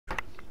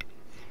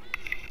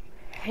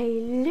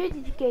Hey, leuk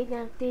dat je kijkt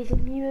naar deze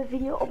nieuwe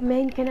video op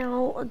mijn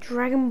kanaal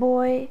Dragon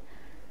Boy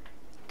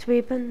 2.0.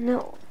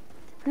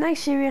 Vandaag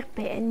zijn we weer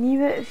bij een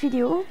nieuwe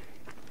video.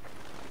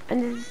 En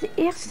dit is de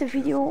eerste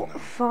video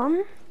van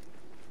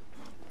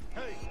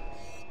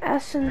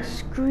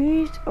Assassin's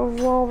Creed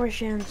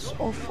Origins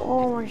of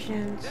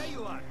Origins.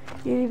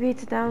 Jullie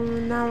weten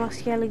de naam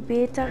waarschijnlijk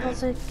beter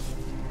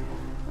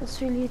als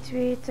jullie het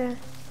weten.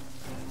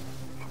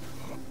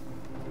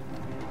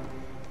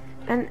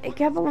 En ik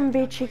heb al een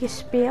beetje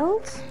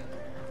gespeeld,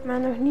 maar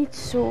nog niet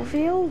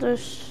zoveel,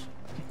 dus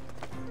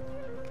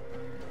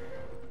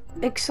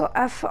ik zal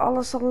even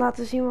alles al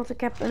laten zien wat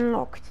ik heb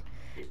unlocked.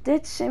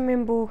 Dit zijn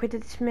mijn bogen,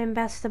 dit is mijn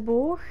beste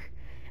boog.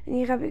 En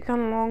hier heb ik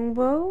een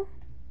longbow.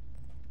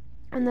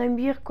 En dan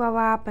hier qua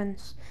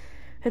wapens.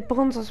 Het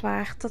bronzen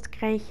zwaard, dat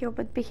krijg je op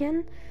het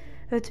begin.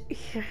 Het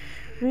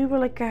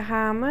gruwelijke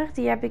hamer,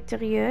 die heb ik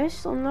er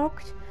juist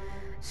unlocked.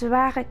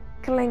 Zware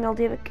klingel,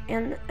 die heb ik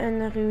in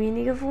een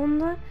ruïne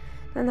gevonden.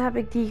 Dan heb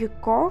ik die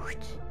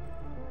gekocht.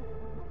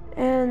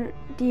 En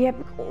die heb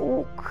ik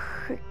ook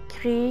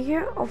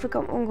gekregen. Of ik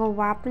kan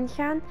ongewapend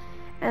gaan.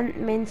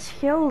 En mijn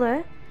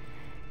schilden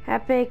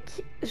heb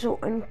ik zo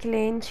een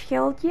klein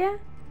schildje.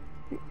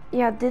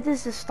 Ja, dit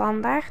is de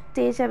standaard.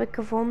 Deze heb ik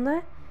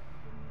gevonden.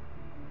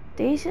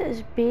 Deze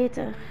is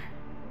beter.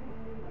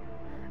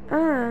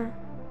 Ah.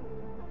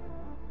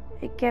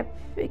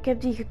 Ik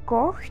heb die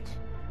gekocht.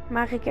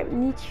 Maar ik heb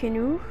niet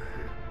genoeg.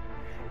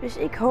 Dus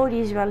ik hou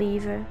die wel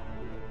even.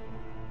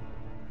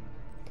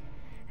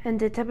 En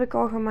dit heb ik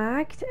al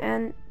gemaakt.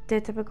 En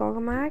dit heb ik al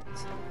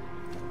gemaakt.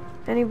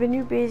 En ik ben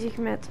nu bezig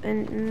met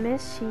een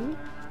missie.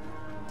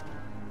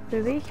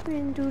 Beweegt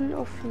mijn doel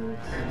of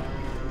niet?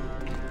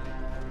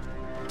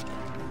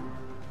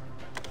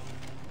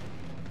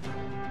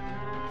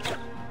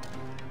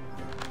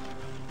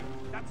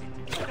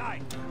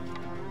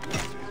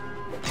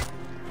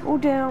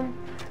 Oh damn.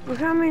 We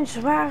gaan mijn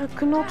zware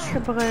knots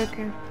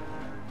gebruiken.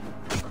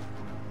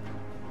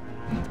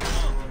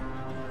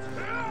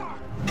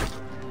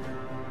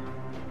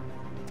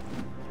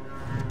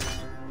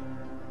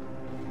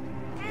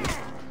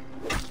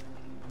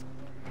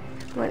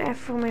 Gewoon even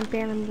voor mijn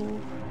pijlenboog.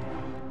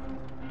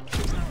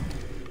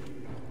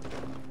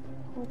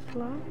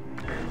 Hopla.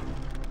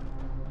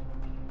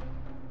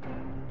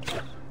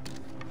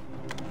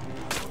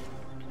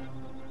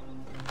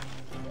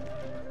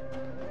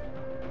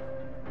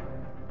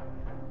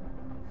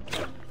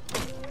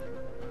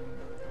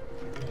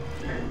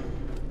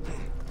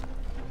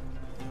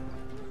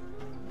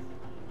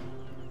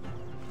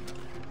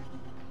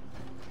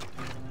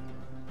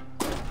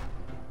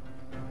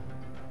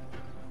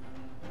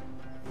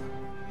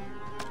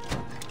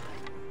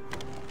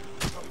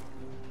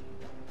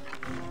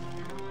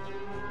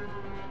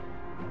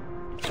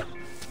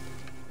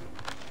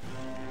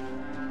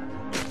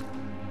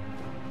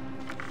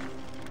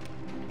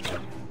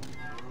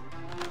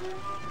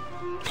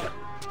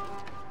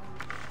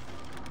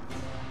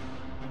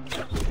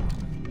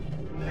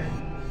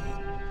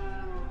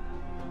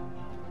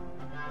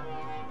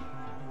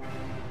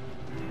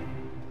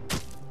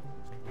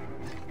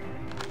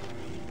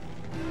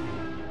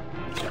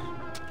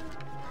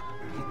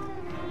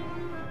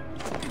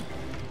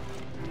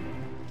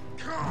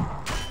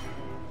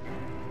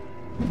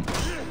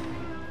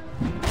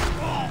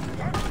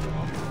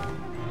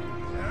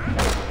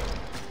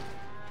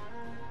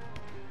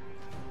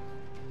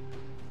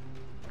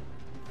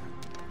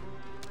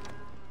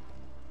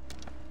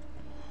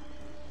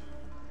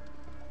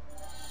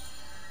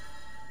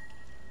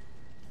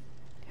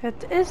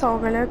 Het is al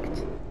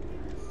gelukt.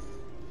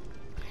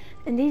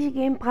 In deze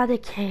game praat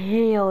ik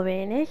heel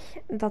weinig.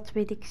 Dat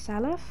weet ik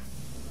zelf.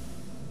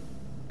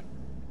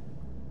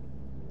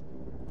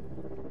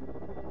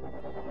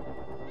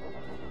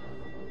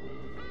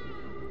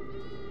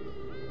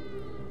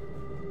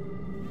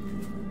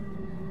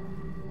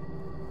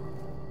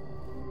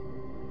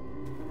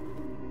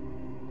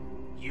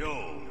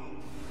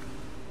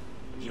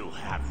 You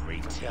have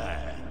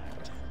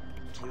returned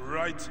to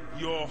right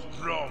your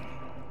wrong.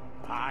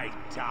 I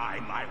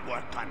die my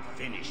work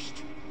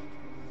unfinished.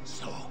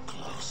 So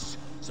close,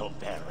 so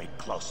very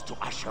close to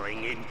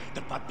ushering in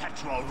the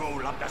perpetual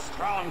rule of the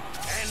strong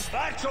and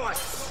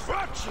virtuous.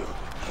 Virtue!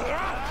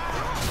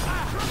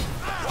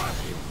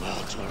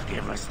 What will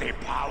give us the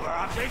power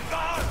of the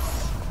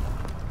gods?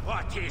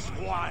 What is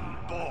one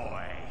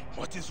boy?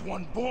 What is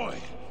one boy?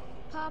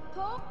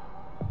 Papa?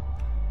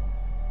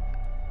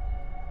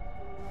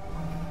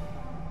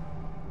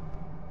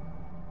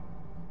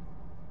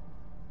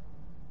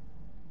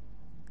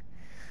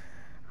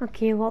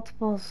 Oké, wat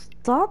was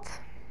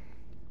dat?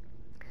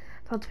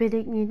 Dat weet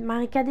ik niet.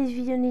 Maar ik ga deze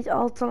video niet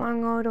al te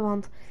lang houden.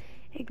 Want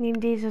ik neem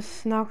deze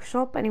 's nachts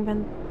op. En ik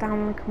ben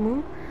tamelijk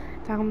moe.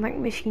 Daarom dat ik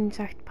misschien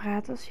zacht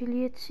praat als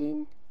jullie het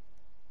zien.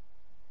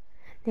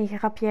 Nee,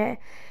 grapje.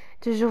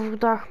 Het is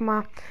overdag.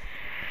 Maar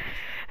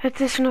het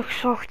is nog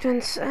 's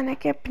ochtends. En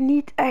ik heb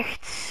niet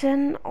echt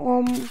zin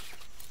om...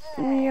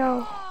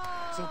 Ja...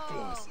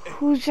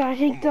 Hoe zeg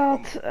ik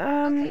dat?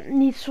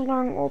 Niet zo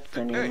lang op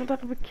te nemen. Daar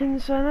heb ik geen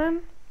zin in.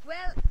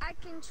 Well, I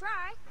can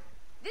try.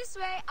 This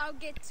way, I'll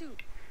get two.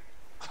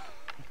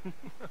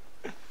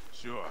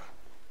 Sure.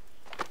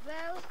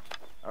 Well,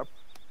 Up.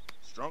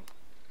 Strong.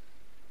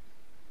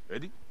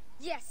 Ready?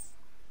 yes.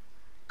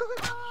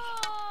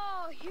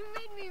 Oh, you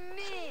made me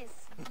miss.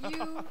 You.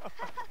 Remu,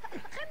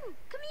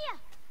 come here.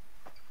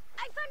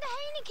 I found a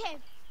hyena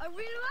cave. A real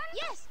one?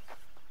 Yes,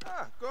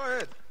 Ah, go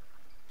ahead.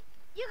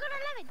 you're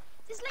gonna love it.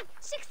 There's like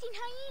 16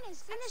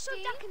 hyenas. And they're so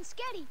See? dark and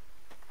scary.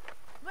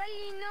 Well,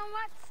 you know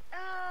what?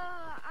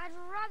 I'd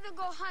rather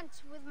go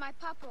hunt with my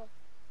papa.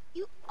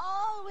 You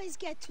always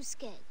get too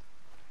scared.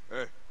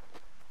 Hey.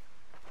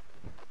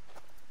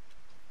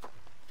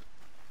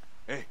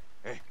 Hey,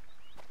 hey.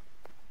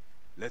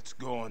 Let's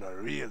go on a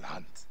real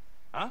hunt.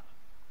 Huh?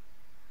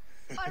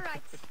 All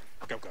right.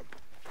 Come, come.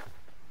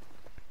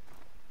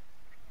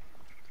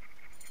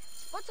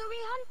 What are we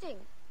hunting?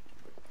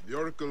 The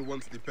Oracle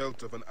wants the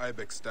pelt of an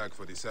ibex stag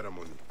for the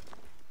ceremony.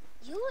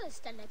 You will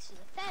stand next to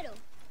the pharaoh,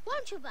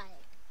 won't you,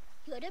 Bayek?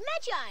 You're the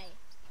Magi.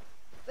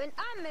 When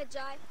I'm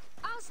Magi,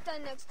 I'll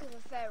stand next to the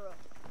Pharaoh.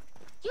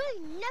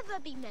 You'll never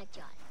be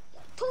Magi.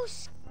 You're too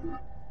scared.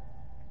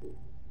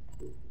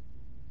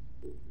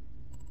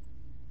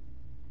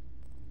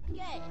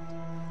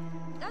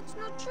 That's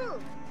not true.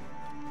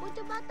 What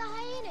about the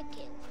hyena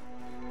king?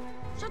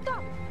 Shut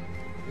up.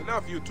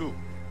 Enough, you two.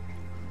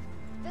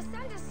 The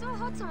sand is so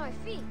hot on my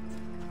feet.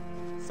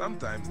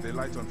 Sometimes they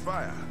light on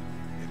fire.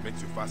 It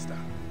makes you faster.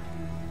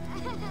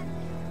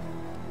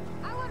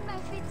 I want my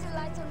feet to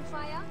light on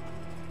fire.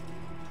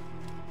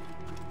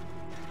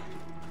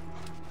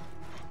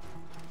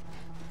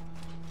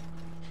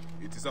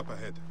 It is up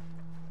ahead.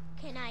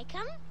 Can I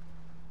come?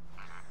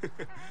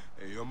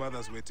 Hey, your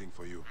mother's waiting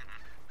for you.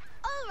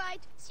 All right.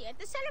 See you at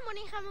the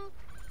ceremony, Remu.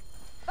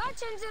 Bye,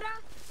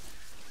 Chenzura.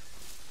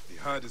 The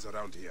herd is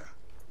around here.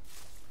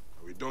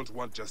 We don't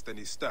want just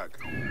any stag.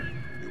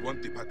 We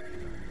want the pack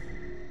leader.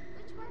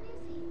 Which one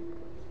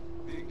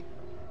is he? Big,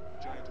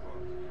 giant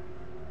horn.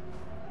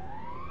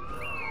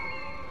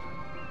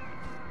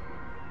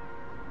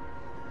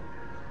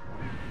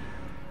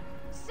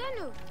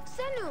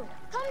 Senu,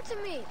 come to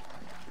me.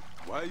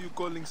 Why are you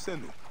calling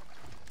Senu?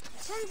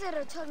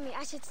 Chenzura told me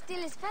I should steal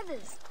his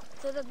feathers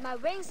so that my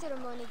weighing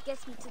ceremony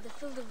gets me to the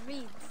field of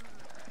reeds.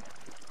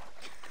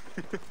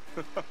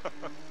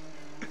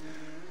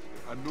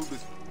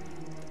 Anubis.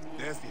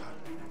 There's the herd.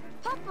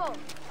 Papa,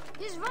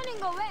 he's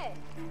running away.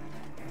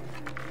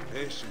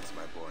 Patience,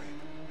 my boy.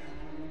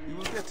 You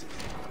will get it.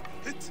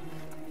 Hit!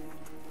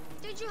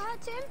 Did you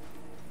hurt him?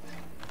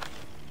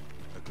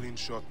 A clean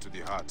shot to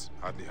the heart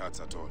hardly hurts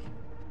at all.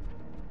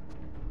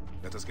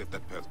 Let us get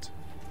that pelt.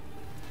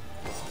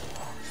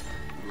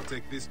 We will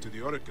take this to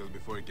the Oracle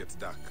before it gets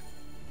dark.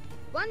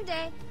 One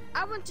day,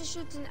 I want to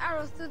shoot an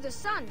arrow through the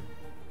sun.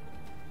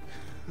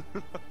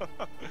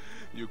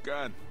 You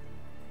can.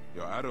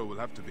 Your arrow will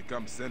have to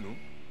become Senu.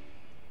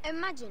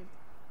 Imagine,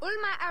 all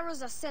my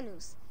arrows are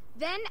Senus.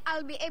 Then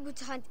I'll be able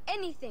to hunt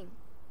anything.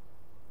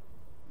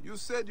 You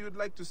said you'd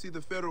like to see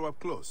the Pharaoh up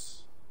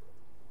close.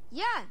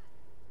 Yeah,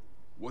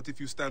 What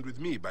if you stand with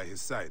me by his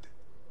side?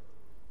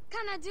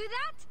 can I do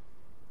that?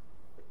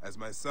 As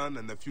my son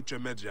and the future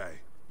Magi,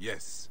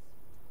 yes.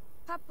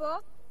 Papa,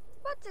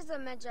 what is a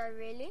Magi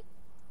really?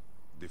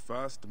 The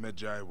first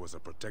Magi was a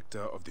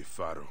protector of the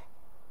Pharaoh.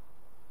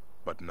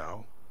 But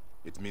now,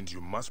 it means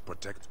you must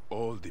protect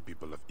all the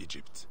people of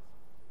Egypt.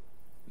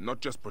 Not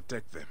just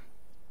protect them,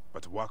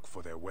 but work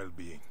for their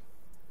well-being.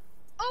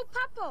 Oh,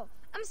 Papa,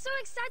 I'm so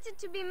excited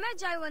to be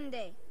Magi one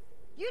day.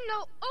 You know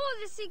all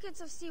the secrets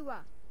of Siwa.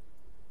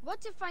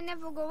 What if I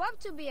never go up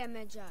to be a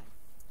Magi?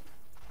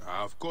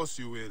 Of course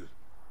you will.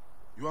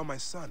 You are my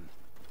son.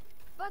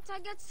 But I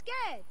get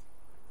scared.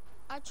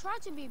 I try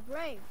to be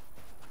brave,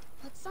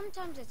 but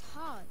sometimes it's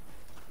hard.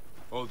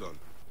 Hold on.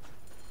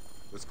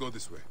 Let's go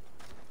this way.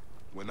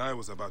 When I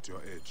was about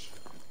your age,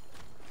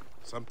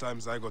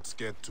 sometimes I got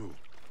scared too.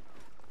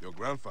 Your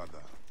grandfather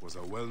was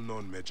a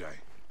well-known Magi,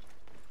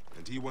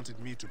 and he wanted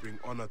me to bring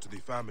honor to the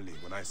family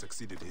when I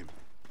succeeded him.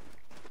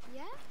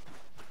 Yeah?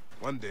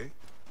 One day,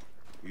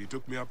 he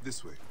took me up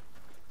this way.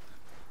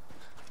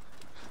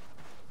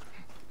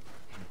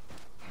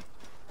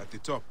 At the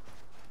top,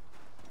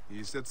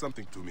 he said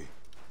something to me.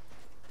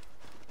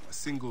 A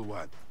single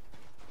word.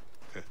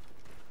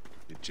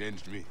 It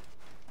changed me.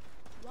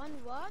 One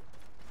word?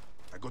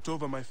 I got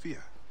over my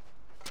fear.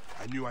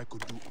 I knew I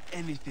could do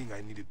anything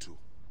I needed to.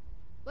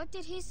 What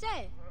did he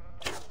say?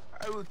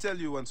 I will tell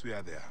you once we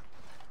are there.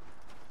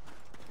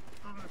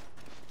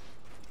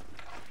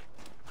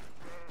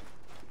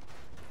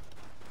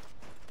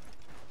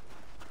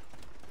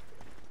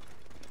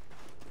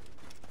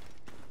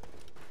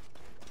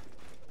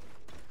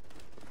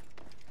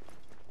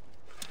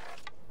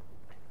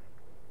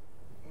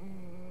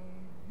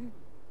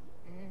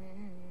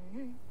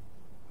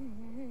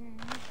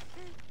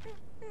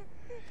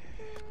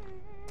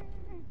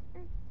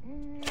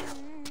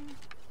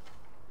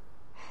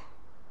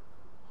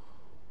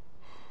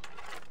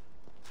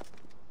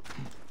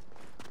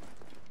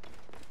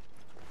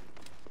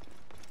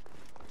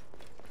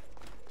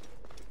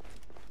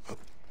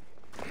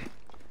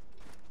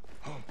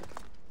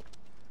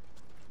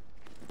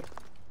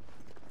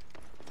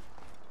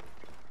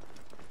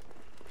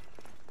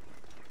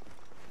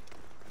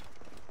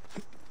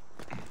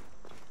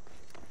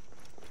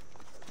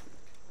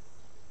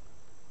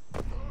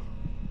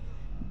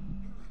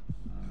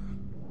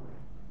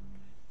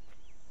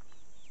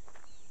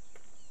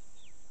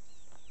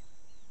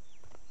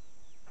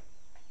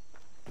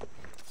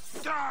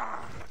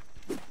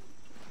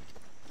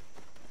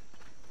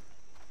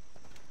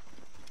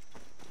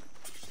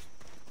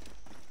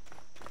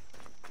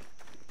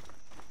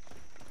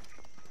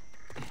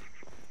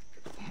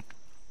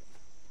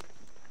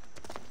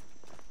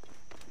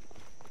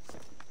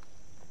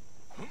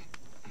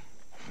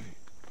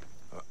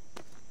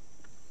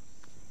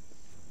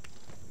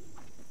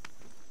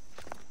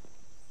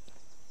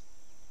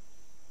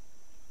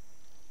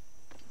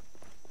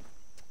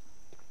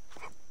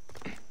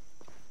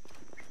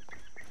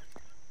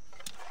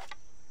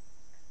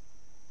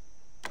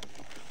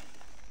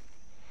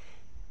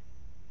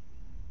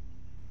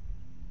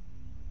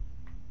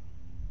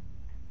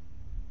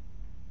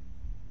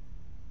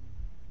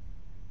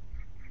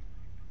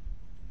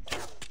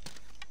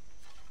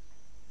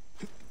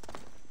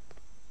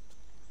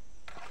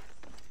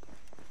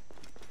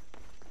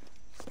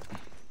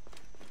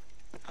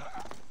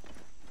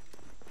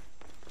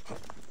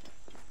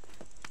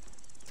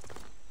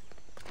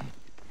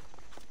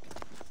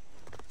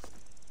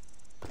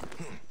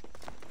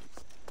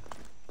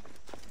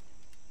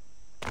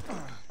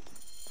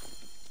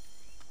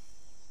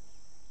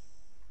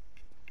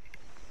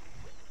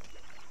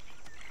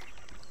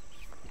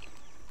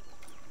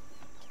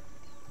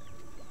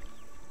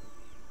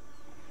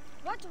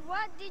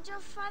 What did your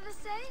father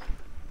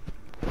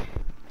say?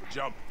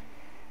 Jump.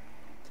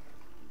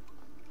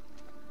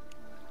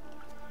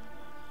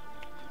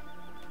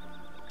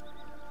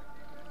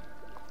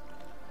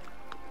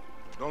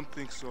 Don't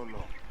think so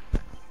long.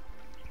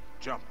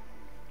 Jump.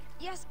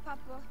 Yes,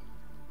 Papa.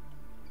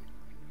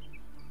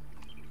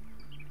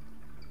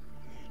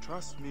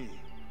 Trust me.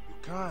 You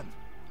can.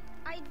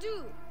 I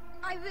do.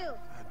 I will.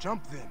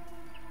 Jump then.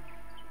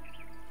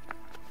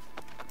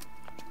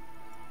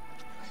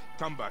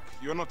 Come back.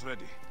 You're not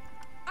ready.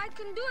 I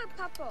can do it,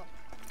 Papa.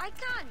 I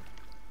can.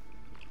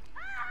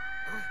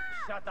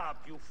 Shut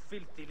up, you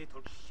filthy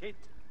little shit.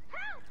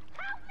 Help!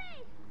 Help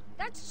me!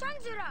 That's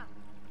Shanzira.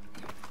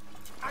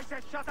 I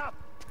said shut up!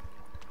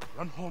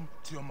 Run home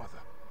to your mother.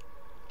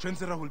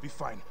 Chenzera will be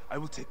fine. I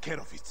will take care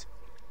of it.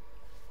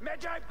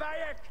 Medjay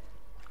Bayek!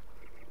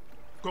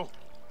 Go.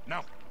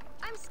 Now.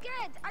 I'm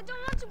scared. I don't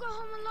want to go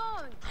home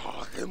alone.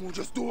 Oh, Remo,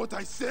 just do what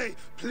I say,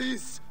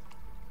 please.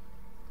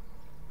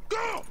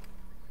 Go!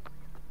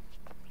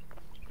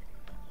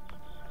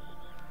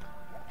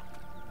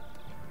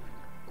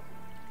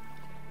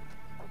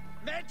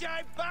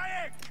 Medjay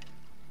Bayek!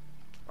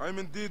 I'm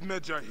indeed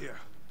Medjay here.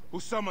 Who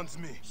summons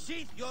me?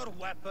 Sheath your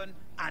weapon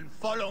and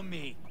follow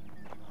me.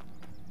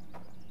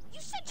 You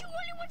said you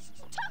only wanted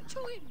to talk to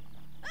him!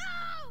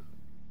 Oh!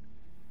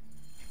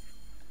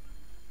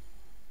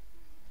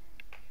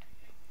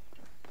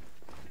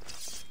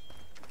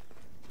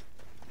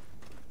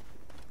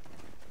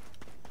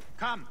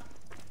 Come.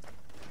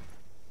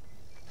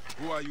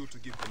 Who are you to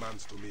give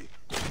commands to me?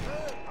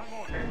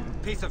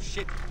 Piece of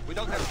shit. We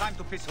don't have time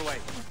to piss away.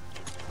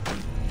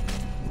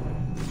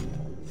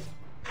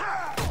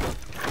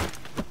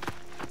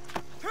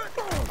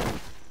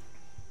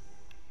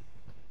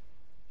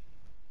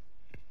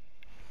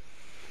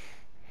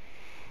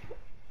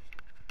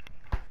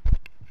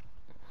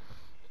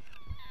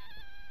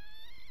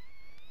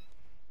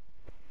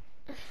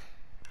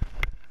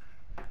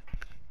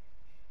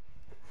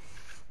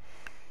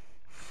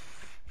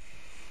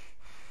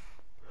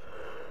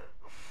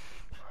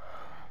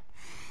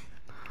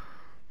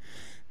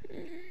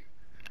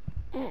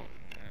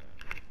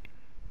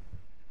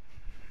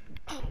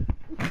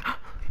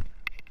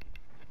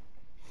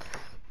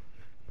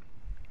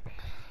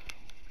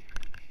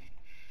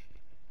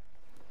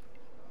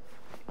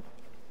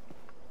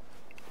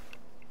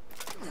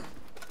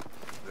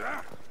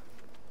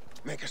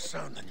 Make a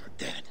sound and you're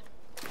dead.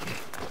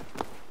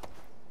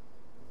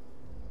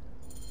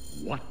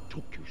 What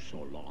took you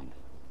so long?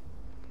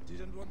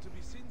 Didn't want to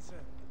be seen, sir.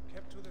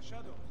 Kept to the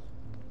shadows.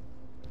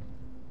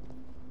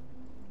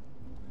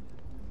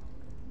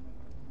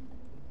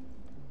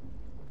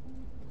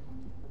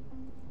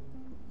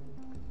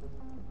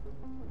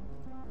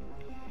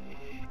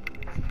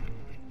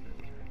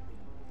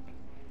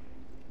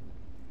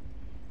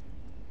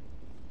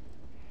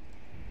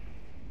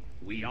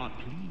 We are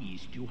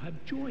pleased you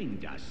have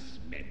joined us,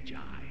 Medjay.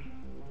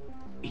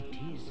 It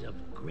is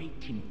of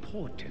great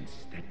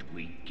importance that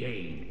we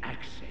gain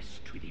access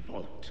to the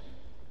vault.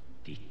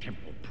 The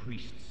temple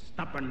priests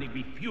stubbornly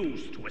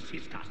refuse to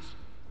assist us.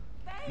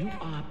 You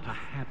are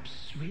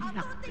perhaps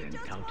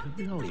reluctant out of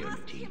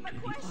loyalty to the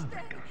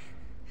Oracle.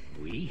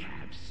 We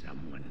have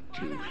someone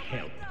to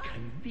help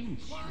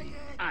convince you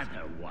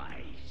otherwise.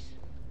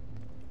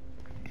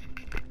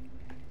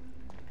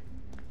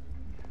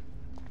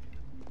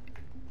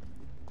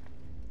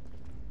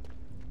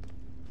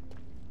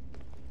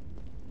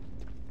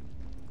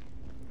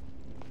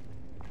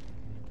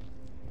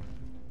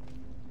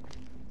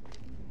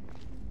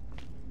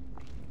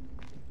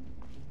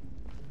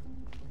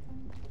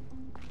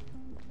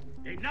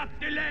 Enough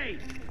delay!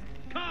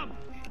 Come!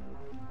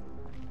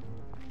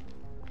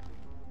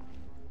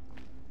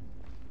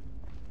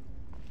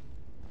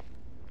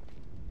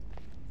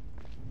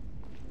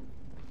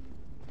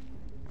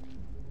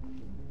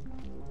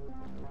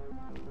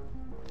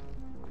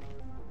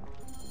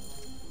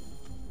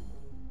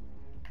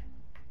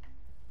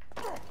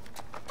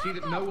 See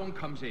that no one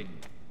comes in.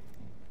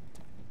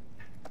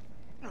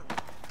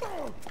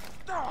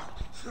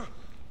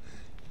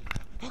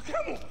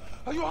 Akemu,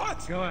 are you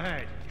hurt? Go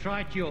ahead.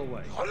 Try it your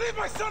way. I'll leave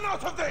my son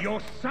out of this! Your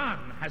son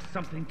has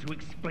something to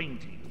explain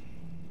to you.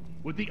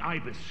 Would the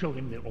Ibis show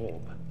him the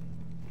orb?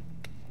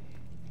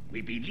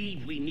 We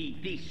believe we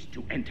need this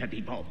to enter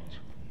the vault.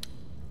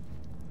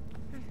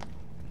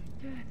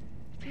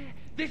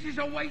 This is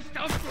a waste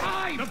of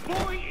time! The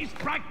boy is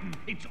frightened.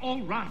 It's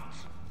all right.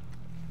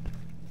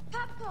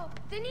 Papa,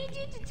 they need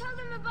you to tell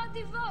them about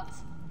the vault.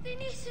 They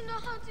need to know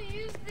how to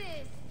use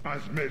this.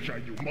 As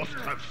Medjay, you must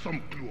have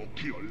some clue or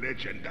key or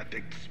legend that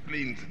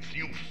explains its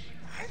use.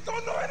 I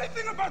don't know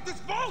anything about this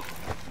vault!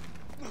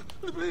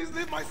 Please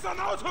leave my son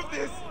out of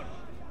this!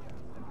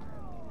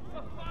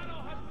 The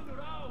Pharaoh has been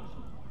aroused.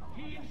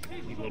 He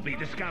insists he will be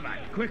discovered.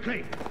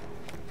 Quickly!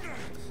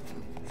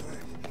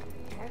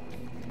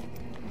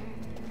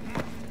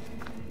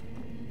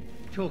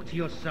 Talk to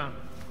your son.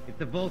 If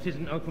the vault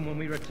isn't open when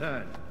we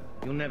return,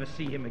 you'll never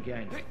see him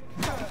again.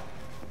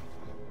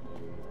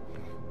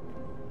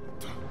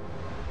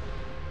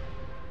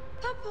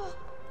 Papa!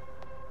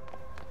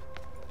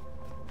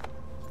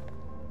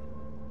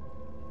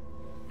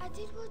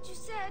 what you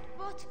said,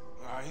 but...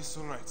 It's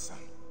all right, son.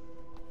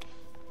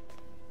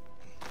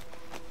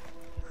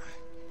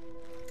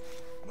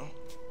 No?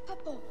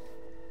 Papa,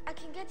 I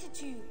can get it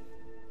to you.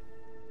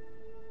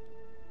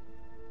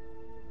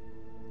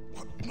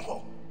 What?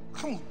 No.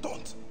 Hemu,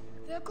 don't.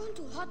 They're going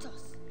to hurt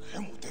us.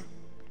 Hemu,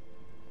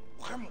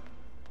 Hemu.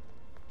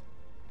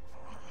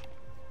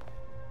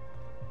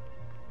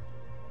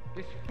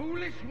 This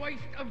foolish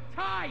waste of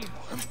time!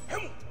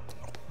 Hemu!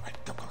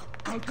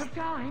 Out of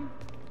time?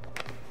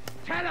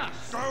 Tell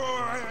us!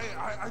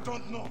 I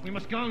don't know. We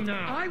must go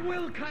now. I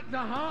will cut the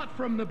heart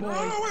from the boy.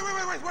 No,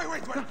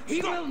 wait. He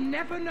Stop. will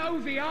never know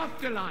the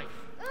afterlife.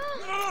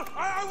 No,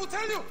 I will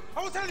tell you.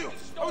 I will tell you.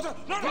 He's going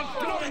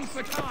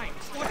for time.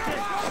 What's this?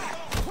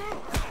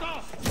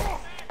 Stop!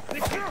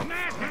 This is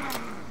madness!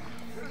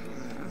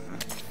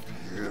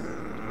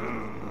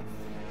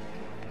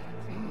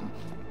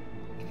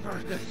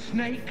 The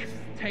snake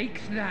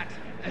takes that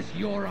as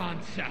your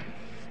answer.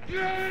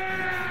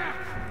 No!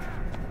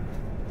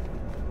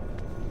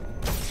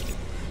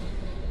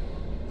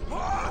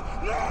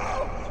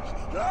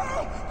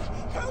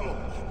 Hemu!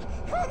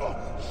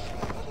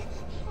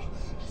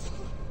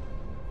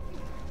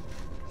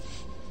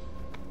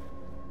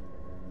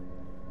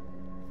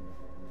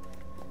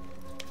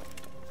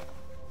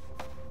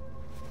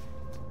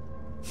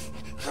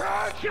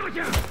 Shut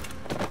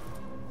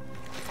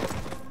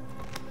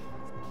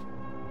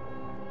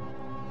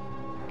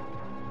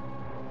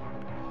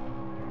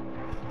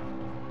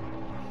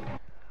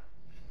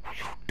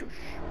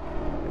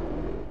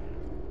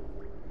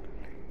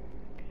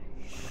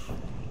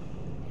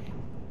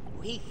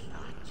We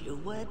thought you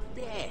were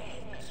dead.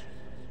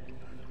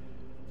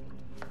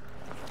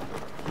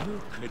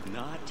 You could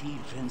not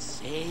even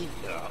save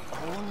your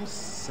own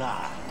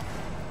son.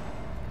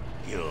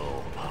 You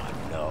are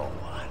no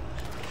one.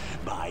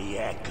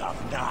 Bayek of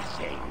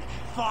nothing.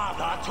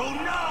 Father to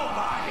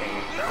nobody!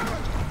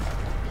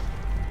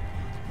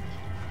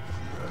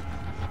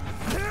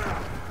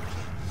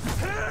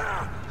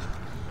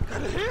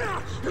 And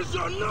here is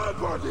your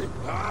nobody!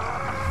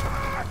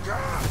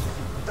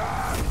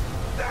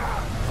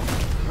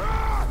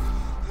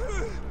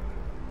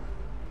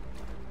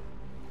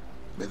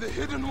 May the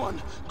Hidden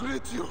One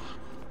greet you.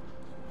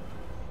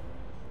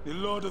 The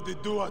Lord of the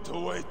Duat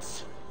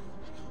awaits.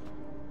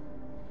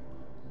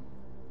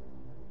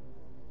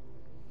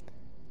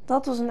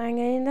 Dat was een eng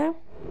einde.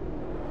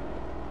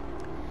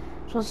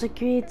 Zoals ik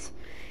weet.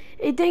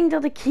 Ik denk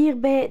dat ik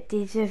hierbij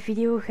deze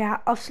video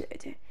ga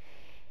afsluiten.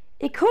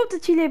 Ik hoop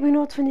dat jullie hebben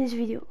genoten van deze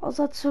video. Als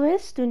dat zo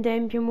is, doe een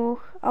duimpje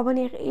omhoog.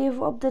 Abonneer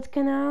even op dit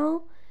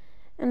kanaal.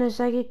 En dan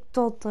zeg ik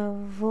tot de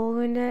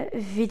volgende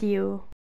video.